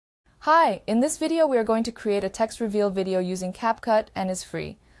Hi, in this video we are going to create a text reveal video using Capcut and is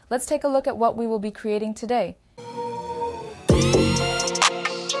free. Let's take a look at what we will be creating today.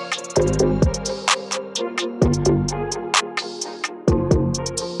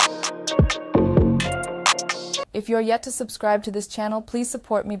 If you are yet to subscribe to this channel, please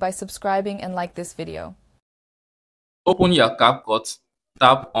support me by subscribing and like this video. Open your Capcut,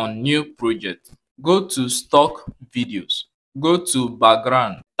 tap on New Project. Go to Stock Videos. Go to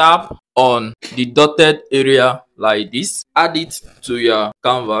Background. Tap on the dotted area like this. Add it to your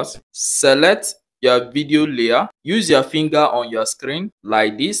canvas. Select your video layer. Use your finger on your screen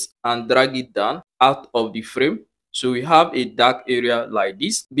like this and drag it down out of the frame. So we have a dark area like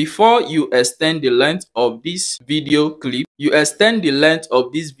this. Before you extend the length of this video clip, you extend the length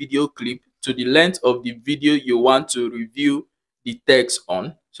of this video clip to the length of the video you want to review the text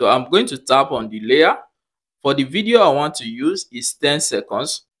on. So I'm going to tap on the layer. For the video I want to use is 10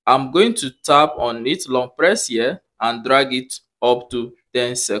 seconds. I'm going to tap on it, long press here and drag it up to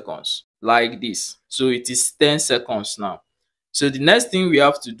 10 seconds like this. So it is 10 seconds now. So the next thing we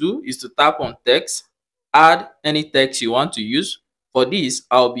have to do is to tap on text. Add any text you want to use. For this,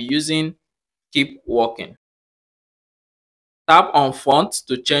 I'll be using Keep Walking. Tap on font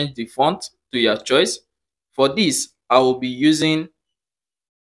to change the font to your choice. For this, I will be using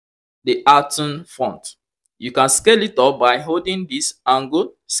the Arton font. You can scale it up by holding this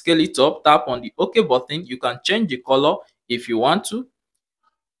angle, scale it up, tap on the OK button. You can change the color if you want to.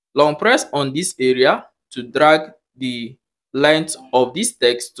 Long press on this area to drag the length of this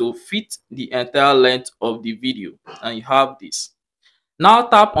text to fit the entire length of the video, and you have this. Now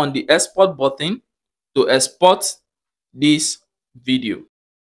tap on the export button to export this video.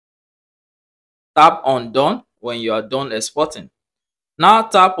 Tap on done when you are done exporting. Now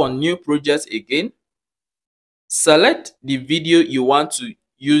tap on new project again. Select the video you want to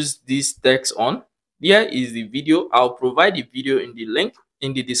use this text on. Here is the video. I'll provide the video in the link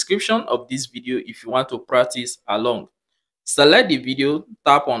in the description of this video if you want to practice along. Select the video,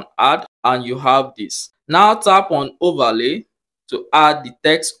 tap on add, and you have this. Now tap on overlay to add the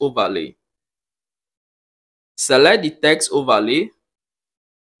text overlay. Select the text overlay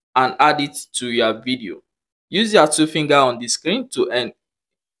and add it to your video. Use your two fingers on the screen to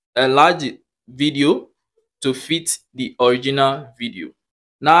enlarge the video to fit the original video.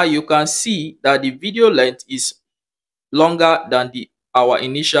 Now you can see that the video length is longer than our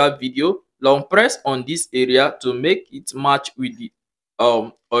initial video. Long press on this area to make it match with the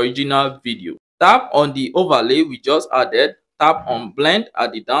original video. Tap on the overlay we just added. Tap on blend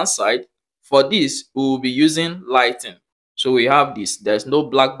at the downside. For this, we will be using lighting. So we have this. There's no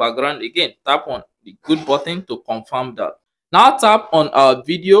black background again. Tap on the good button to confirm that. Now tap on our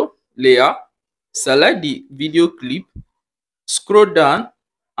video layer. Select the video clip. Scroll down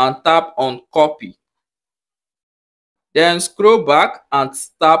and tap on copy. Then scroll back and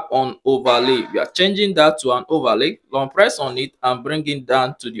tap on overlay. We are changing that to an overlay. Long press on it and bring it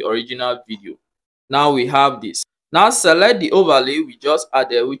down to the original video. Now we have this. Now select the overlay we just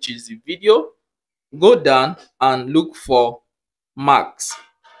added, which is the video. Go down and look for marks.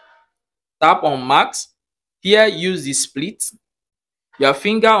 Tap on marks. Here use the split. Your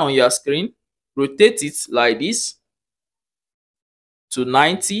finger on your screen. Rotate it like this to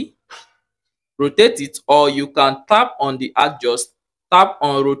 90. Rotate it, or you can tap on the adjust, tap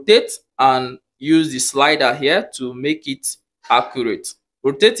on rotate and use the slider here to make it accurate.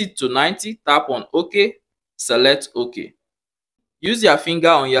 Rotate it to 90, tap on OK, select OK. Use your finger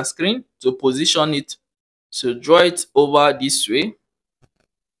on your screen to position it. So draw it over this way.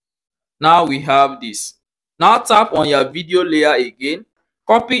 Now we have this. Now tap on your video layer again,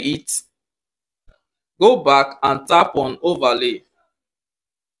 copy it, go back and tap on overlay.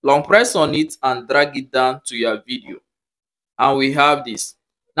 Long press on it and drag it down to your video. And we have this.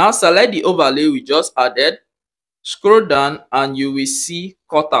 Now select the overlay we just added. Scroll down and you will see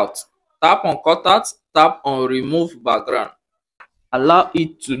cutout. Tap on cutout, tap on remove background. Allow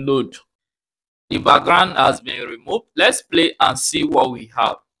it to load. The background has been removed. Let's play and see what we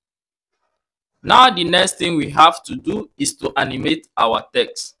have. Now the next thing we have to do is to animate our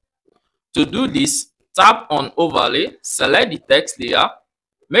text. To do this, tap on overlay, select the text layer.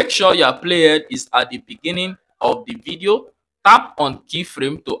 Make sure your playhead is at the beginning of the video. Tap on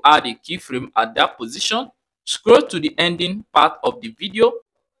keyframe to add a keyframe at that position. Scroll to the ending part of the video.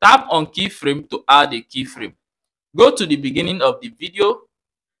 Tap on keyframe to add a keyframe. Go to the beginning of the video.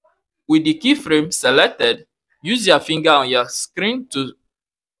 With the keyframe selected, use your finger on your screen to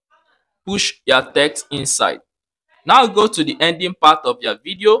push your text inside. Now go to the ending part of your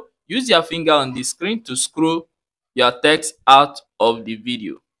video. Use your finger on the screen to scroll your text out of the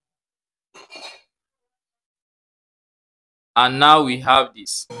video. and now we have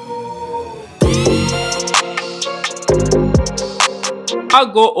this. Now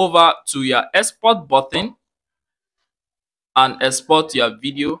go over to your export button and export your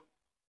video.